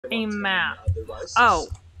a map. Oh,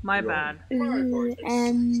 my bad.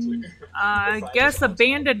 I guess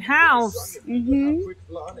abandoned house. Quick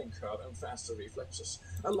learning curve and faster reflexes,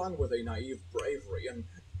 along with a naive bravery and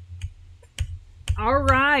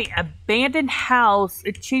Alright, abandoned house.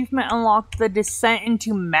 Achievement unlocked, the descent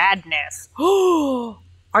into madness.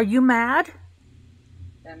 Are you mad?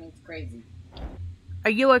 That means crazy.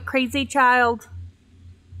 Are you a crazy child?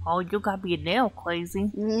 Oh, you gotta be a nail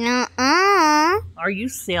crazy. Nuh-uh. Are you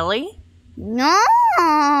silly? No.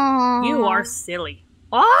 You are silly.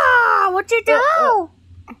 Ah, what'd you do?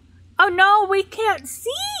 Oh no, we can't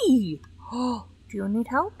see. Oh, do you need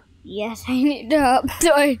help? Yes, I need help.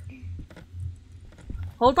 Sorry.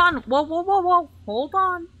 Hold on. Whoa. Hold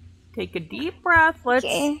on. Take a deep breath. Let's.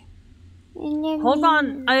 Okay. Hold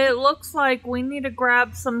on. It looks like we need to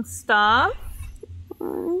grab some stuff.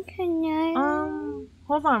 Can I?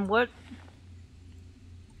 Hold on. What?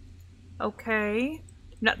 Okay.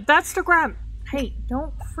 No, that's the grab. Hey,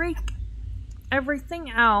 don't freak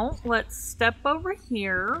everything out. Let's step over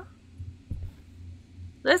here.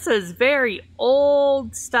 This is very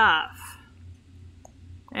old stuff.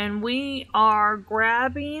 And we are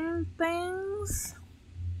grabbing things.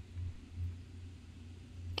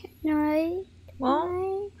 Can I?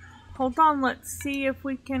 Well, hold on. Let's see if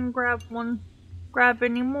we can grab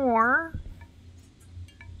any more.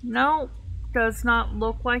 No, does not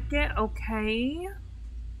look like it. Okay.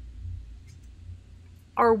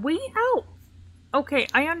 Are we out? Okay,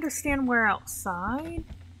 I understand we're outside.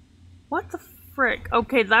 What the frick?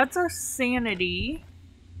 Okay, that's our sanity.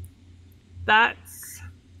 That's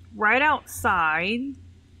right outside.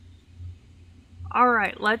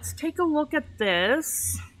 Alright, let's take a look at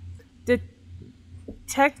this.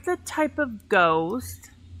 Detect the type of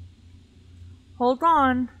ghost. Hold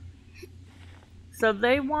on. So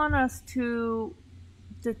they want us to...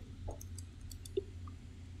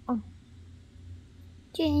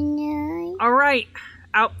 Can I? Alright,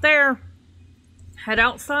 out there. Head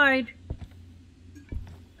outside.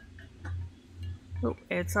 Oh,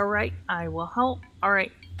 it's alright. I will help.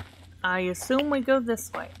 Alright. I assume we go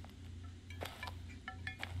this way.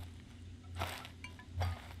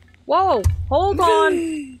 Whoa! Hold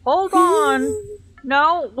on! Hold on!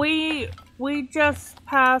 No, we just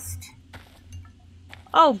passed...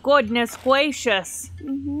 Oh, goodness gracious.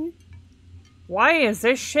 Why is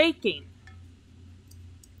this shaking?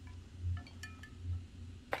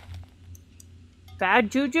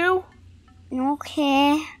 Bad juju?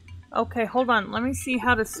 Okay. Okay, hold on. Let me see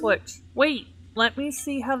how to switch. Wait, let me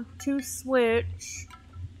see how to switch.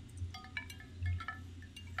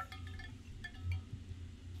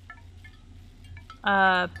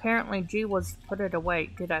 Apparently G was put it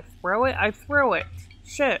away. Did I throw it? I threw it.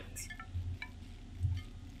 Shit.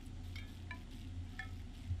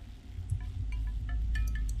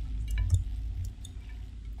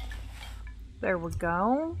 There we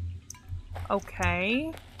go.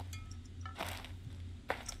 Okay.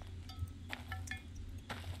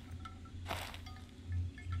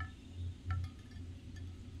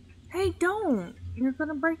 Hey, don't! You're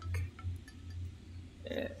gonna break...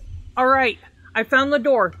 Alright, I found the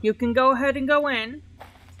door. You can go ahead and go in.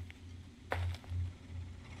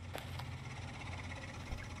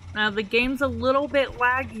 Now, the game's a little bit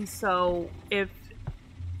laggy, so if...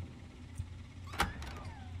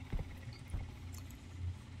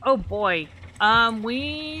 Oh boy.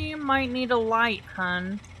 We might need a light,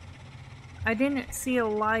 hun. I didn't see a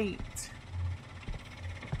light.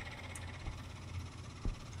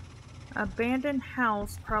 Abandoned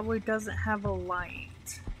house probably doesn't have a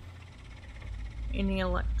light. Any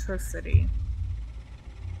electricity.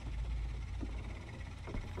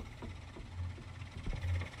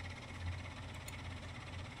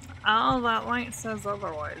 Oh, that light says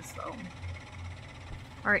otherwise, though.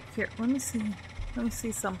 Alright, here, let me see. Let me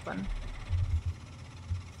see something.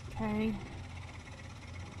 Okay.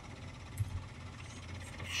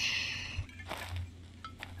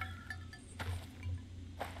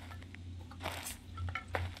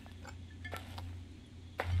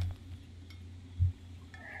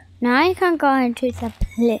 Now I can go into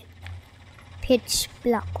the pitch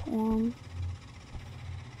black room.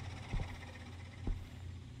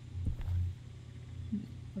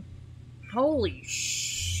 Holy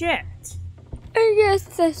shit! I guess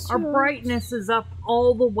this Our brightness is up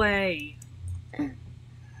all the way.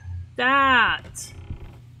 That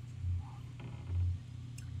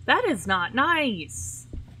is not nice.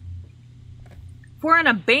 For an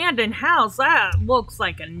abandoned house, that looks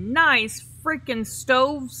like a nice freaking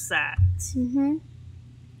stove set.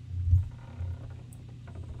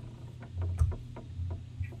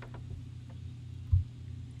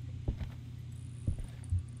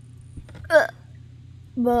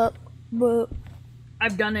 But.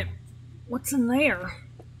 I've done it. What's in there?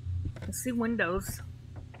 I see windows.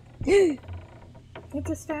 It's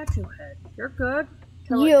a statue head. You're good.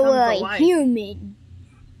 Till it You comes are alive. human.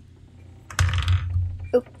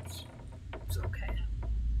 Oops. It's okay.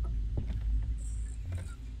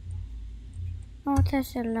 Oh,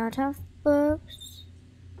 there's a lot of books.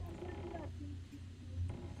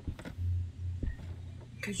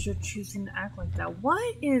 Because you're choosing to act like that.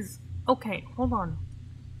 What is... Okay, hold on.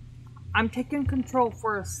 I'm taking control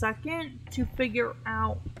for a second to figure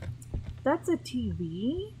out... That's a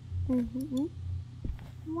TV? Mm-hmm.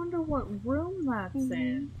 I wonder what room that's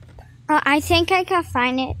in. I think I can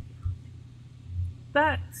find it.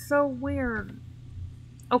 That's so weird.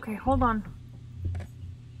 Okay, hold on.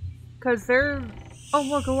 Because there's... Oh,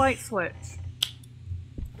 look, a light switch.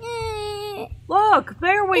 Look,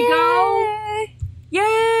 there we go!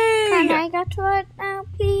 Yay! Can I go to it now,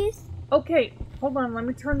 please? Okay, hold on. Let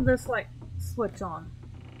me turn this light switch on.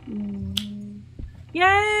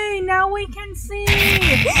 Yay! Now we can see!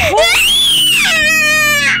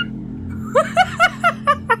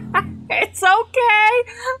 It's okay!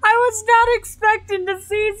 I was not expecting to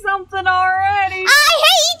see something already! I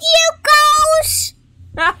hate you, ghost!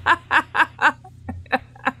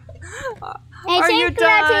 I Are you think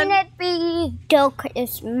letting done? it be dark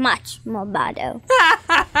is much more better.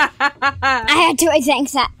 I had to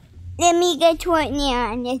think that. Let me get to it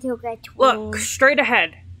now and it'll get to Look, straight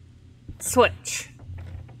ahead. Switch.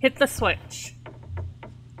 Hit the switch.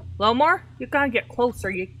 Lomar, you gotta get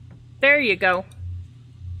closer. There you go.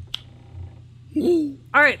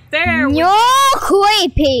 Alright, there we You're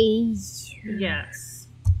creepy. Yes.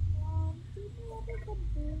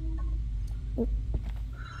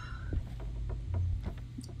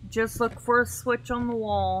 Just look for a switch on the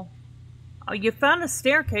wall. Oh, you found a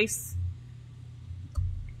staircase.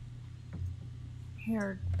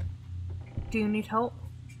 Here. Do you need help?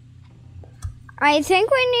 I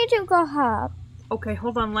think we need to go up. Okay,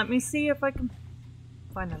 hold on. Let me see if I can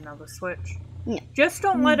find another switch. No. Just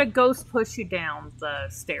don't let a ghost push you down the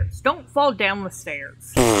stairs. Don't fall down the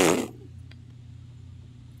stairs.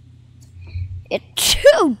 It's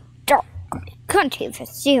too dark. I can't even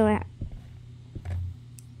see it.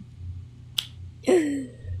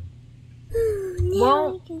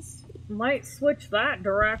 Well, might switch that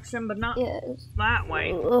direction, but not Yes. that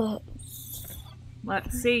way. Ugh.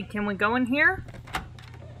 Let's see. Can we go in here?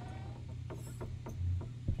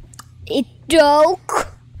 It's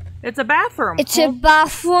dark. It's a bathroom. It's a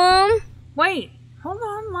bathroom. Wait. Hold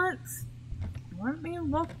on. Let me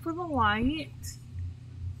look for the light.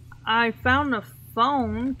 I found a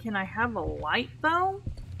phone. Can I have a light though?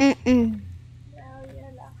 Mm-mm.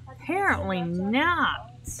 Apparently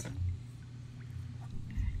not.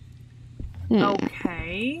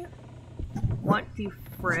 Okay. What the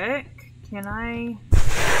frick? Can I...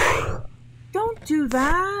 Don't do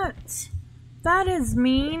that! That is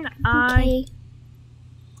mean. I Okay.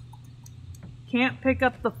 can't pick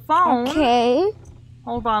up the phone. Okay.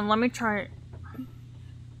 Hold on, let me try it.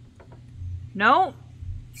 Nope.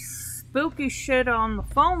 Spooky shit on the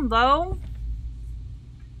phone, though.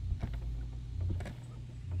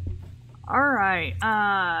 Alright,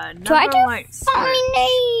 Try another to light switch. find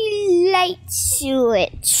a light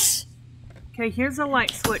switch. Okay, here's a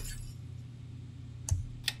light switch.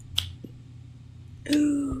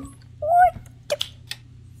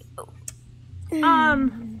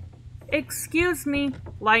 Excuse me,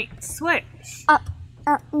 light switch.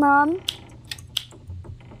 Mom?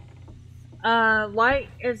 Light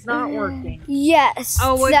is not working. Yes.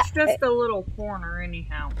 Oh, it's just a little corner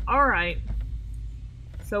anyhow. Alright.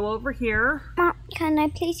 So over here. Mom, can I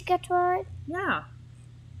please get to it? Yeah.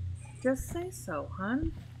 Just say so,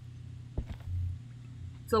 hun.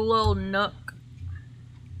 It's a little nook.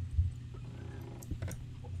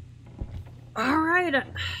 Alright.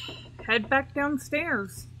 Head back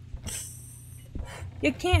downstairs.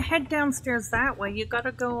 You can't head downstairs that way. You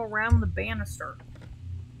gotta go around the banister.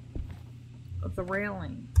 Of the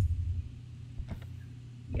railing.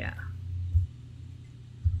 Yeah.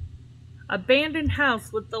 Abandoned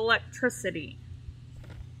house with electricity.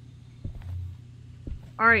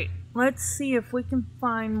 Alright, let's see if we can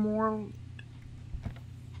find more.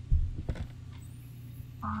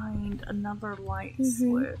 Find another light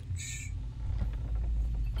switch.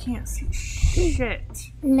 Can't see shit.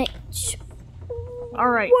 Let's.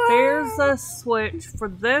 Alright, there's a switch for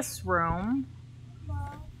this room.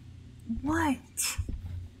 What?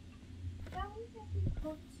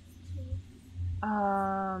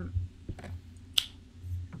 Oh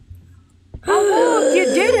look, you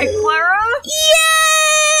did it, Clara!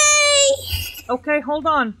 Yay! Okay, hold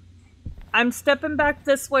on. I'm stepping back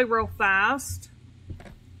this way real fast.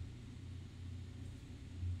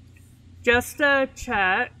 Just to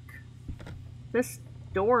check. This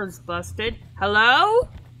door is busted. Hello?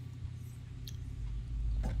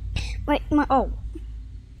 Wait, Mom. Oh,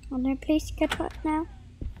 Can I please get what now?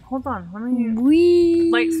 hold on. Let me...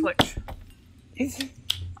 Wee. Light switch.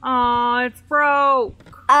 Aw, it's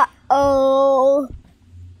broke. Uh-oh.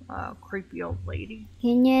 Oh, creepy old lady.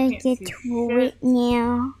 Can you Can't get see to shit. it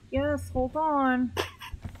now? Yes, hold on.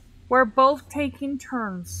 We're both taking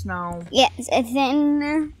turns, Snow. Yes, and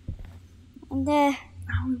then the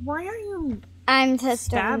Oh, why are you... I'm so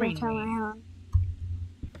Stabbing starting to me. my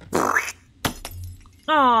home.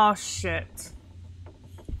 Oh, shit.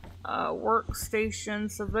 Workstation,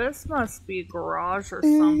 so this must be a garage or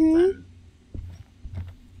something.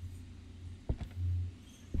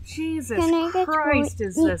 Jesus Can I get Christ, to-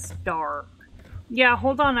 is this dark. Yeah,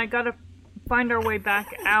 hold on, I gotta find our way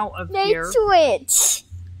back out of Light here. switch.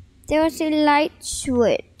 There was a light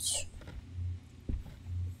switch.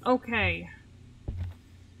 Okay.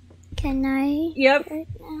 Can I? Yep. Right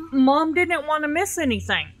now? Mom didn't want to miss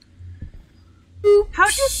anything.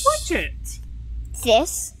 How'd you switch it?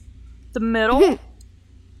 This. The middle?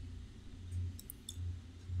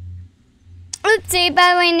 Oopsie,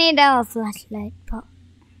 but we need a flashlight. Pop.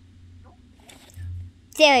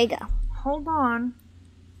 There we go. Hold on.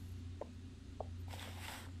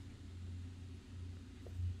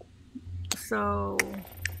 So...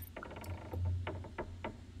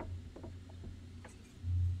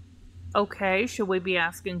 Okay, should we be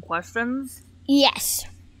asking questions? Yes.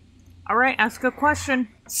 Alright, ask a question.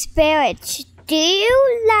 Spirits, do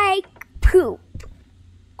you like poop?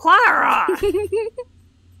 Clara!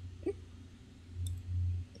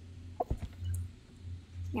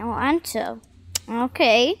 No answer.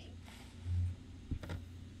 Okay.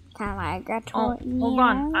 Can I get to Oh, it hold now?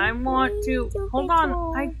 on. I want to... Please, Hold get on.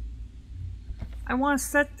 to it. I want to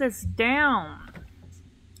set this down.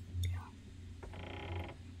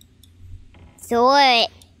 Throw it.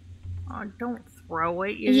 Oh, don't throw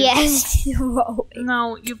it. You Yes, throw it.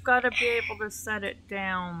 No, you've got to be able to set it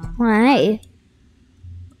down. Why?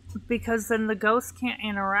 Because then the ghost can't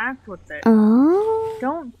interact with it. Oh.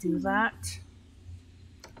 Don't do that.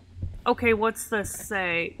 Okay, what's this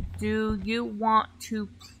say? Do you want to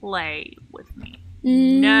play with me?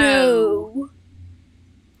 No.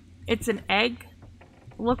 It's an egg?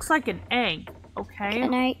 Looks like an egg. Okay.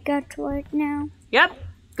 Can I get to it now? Yep.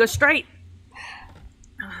 Go straight.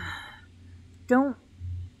 Don't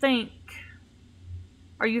think.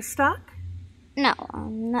 Are you stuck? No,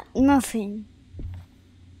 I'm not moving.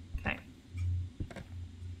 Okay.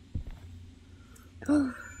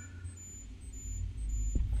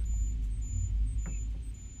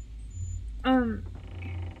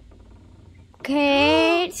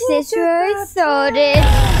 Okay, this was sorted.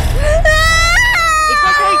 It's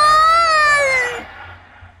okay.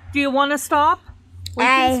 Do you want to stop? We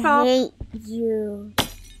can I stop. hate you.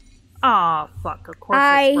 Aw, fuck. Of course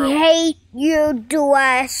I it's broke. hate you,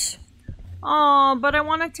 Dwesh. Aw, but I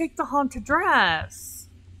want to take the haunted dress.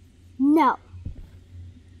 No.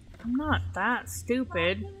 I'm not that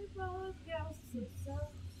stupid.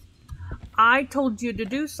 I told you to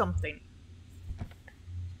do something.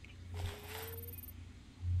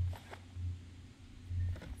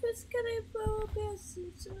 Just gonna blow up our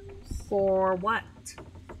scissors. For what?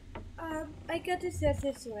 I got to set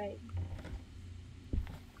this right.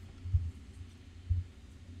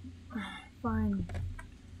 Fine.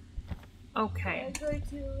 Okay. I'm going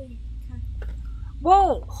to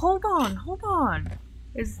Whoa! Hold on, hold on.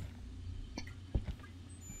 Is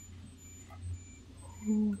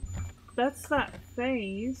that's that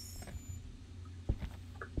face?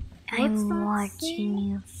 I'm What's that watching say?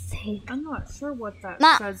 you face. I'm not sure what that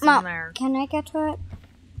Mom, says Mom, in there. can I get to it?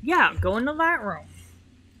 Yeah, go into that room.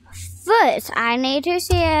 First, I need to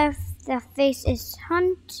see if the face is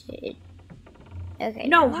haunted. Okay.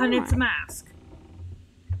 No, never hun, it's a mind. mask.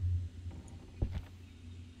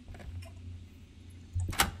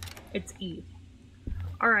 It's Eve.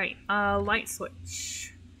 Alright, light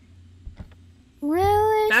switch.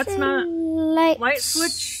 Where is That's the not- light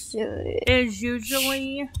switch switch? Is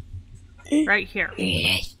usually right here.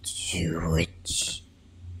 Light switch.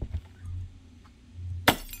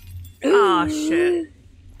 Aw, shit.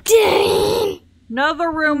 Dang!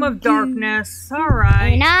 Another room of darkness.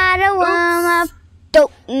 Alright. Another one of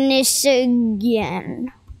darkness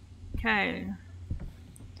again. Okay.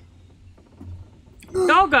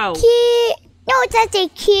 Doggo. No, that's a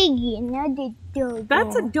kitty, not a dog.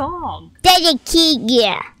 That's a dog. That's a kitty.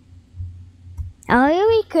 Are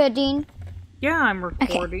you recording? Yeah, I'm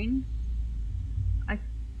recording.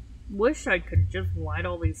 wish I could just light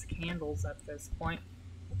all these candles at this point.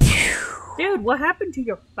 Dude, what happened to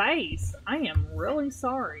your face? I am really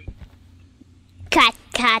sorry. Cat,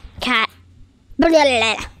 cat, cat. Blah, blah,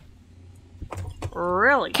 blah.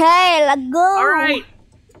 Really? Okay, let's go. Alright.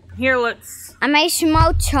 Here, let's... I'm a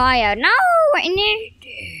small child. No,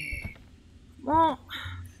 Well,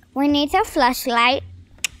 we need a flashlight.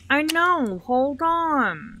 I know. Hold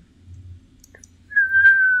on.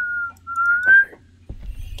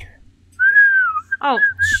 Oh,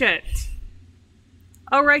 shit.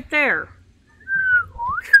 Oh, right there.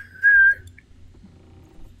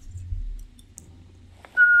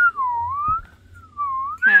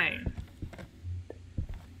 Okay.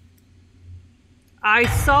 I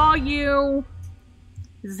saw you.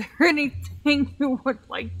 Is there anything you would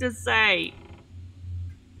like to say?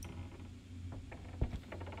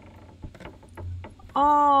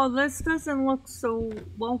 Oh, this doesn't look so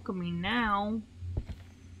welcoming now.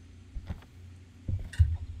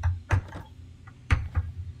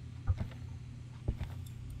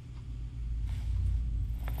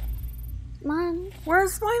 Mom.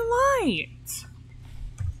 Where's my light?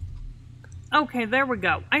 Okay, there we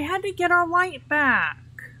go. I had to get our light back.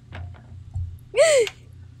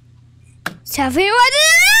 Sophie, what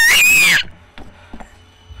is it?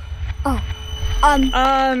 Oh,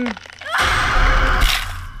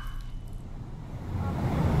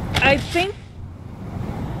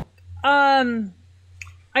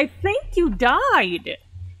 I think you died.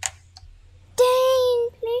 Dang,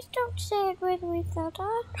 please don't say it with me so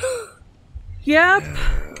that. Yep,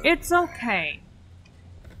 it's okay.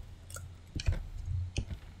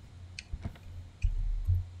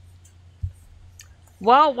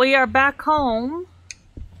 Well, we are back home.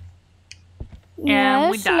 And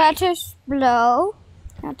we Yes, died. let us blow.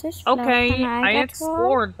 Let us blow. Okay, Can I get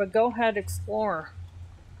explored, but go ahead, explore.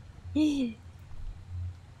 one?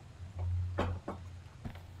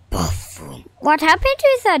 What happened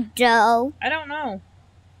to the dough? I don't know.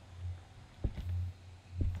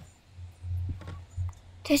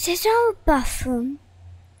 This is our bathroom.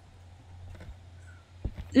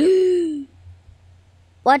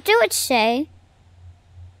 What do it say?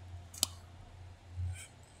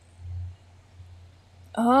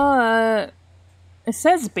 It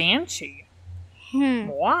says Banshee. Hmm.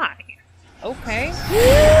 Why? Okay.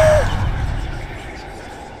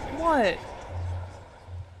 What?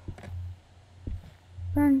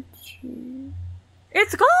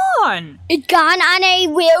 It's gone! It gone and a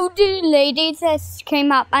weird lady that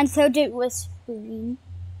came up and so it was whispering.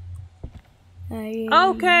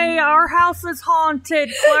 Okay, our house is haunted.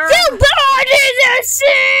 Clara. The bird is a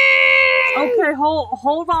sing! Okay, hold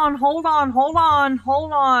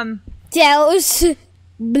on. There's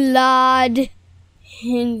blood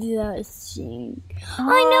in the sink.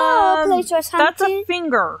 I know our place was haunted. That's a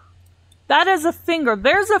finger. That is a finger.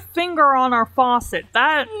 There's a finger on our faucet.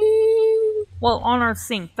 Well, on our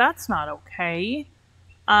sink. That's not okay.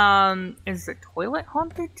 Is the toilet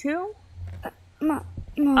haunted too?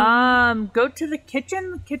 Go to the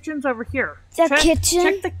kitchen. The kitchen's over here. Kitchen?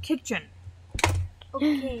 Check the kitchen.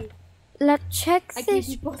 Okay. Let's check I give this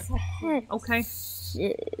you both. head. Okay.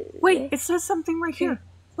 Wait, it says something right here.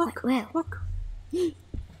 Look, Where? look.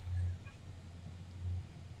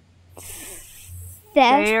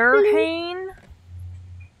 Fairhain?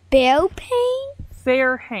 Belpain?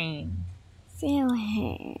 Fairhain.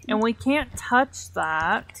 Fairhain. And we can't touch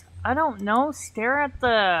that. I don't know. Stare at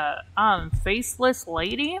the faceless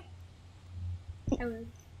lady.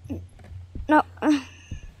 No.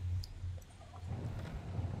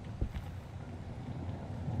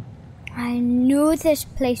 I knew this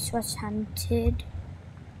place was haunted.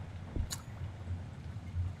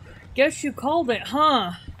 Guess you called it,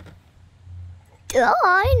 huh? Oh,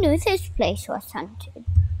 I knew this place was haunted.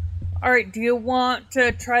 Alright, do you want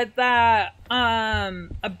to try that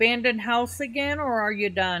abandoned house again, or are you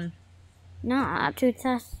done? No, I'll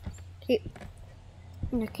just keep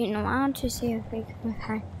looking around to see if we can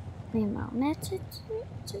find any more messages.